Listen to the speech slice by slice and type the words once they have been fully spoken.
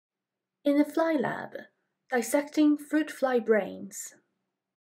In the fly lab, dissecting fruit fly brains.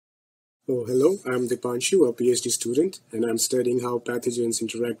 Oh, hello, I'm Deepanshu, a PhD student, and I'm studying how pathogens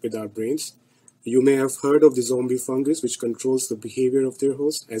interact with our brains. You may have heard of the zombie fungus, which controls the behavior of their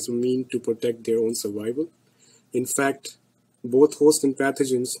host as a mean to protect their own survival. In fact, both host and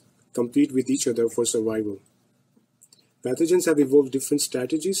pathogens compete with each other for survival. Pathogens have evolved different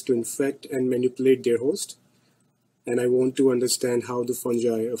strategies to infect and manipulate their host, and I want to understand how the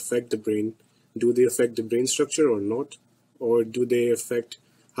fungi affect the brain. Do they affect the brain structure or not? Or do they affect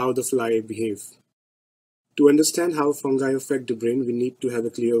how the fly behave? To understand how fungi affect the brain, we need to have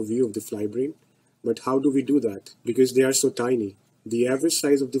a clear view of the fly brain. But how do we do that? Because they are so tiny. The average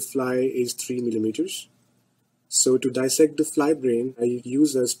size of the fly is 3 millimeters. So to dissect the fly brain, I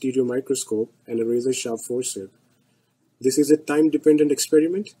use a stereo microscope and a razor sharp forceps. This is a time-dependent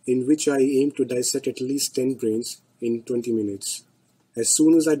experiment in which I aim to dissect at least 10 brains in 20 minutes. As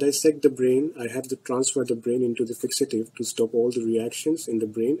soon as I dissect the brain, I have to transfer the brain into the fixative to stop all the reactions in the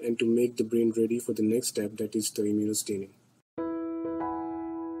brain and to make the brain ready for the next step, that is the immunostaining.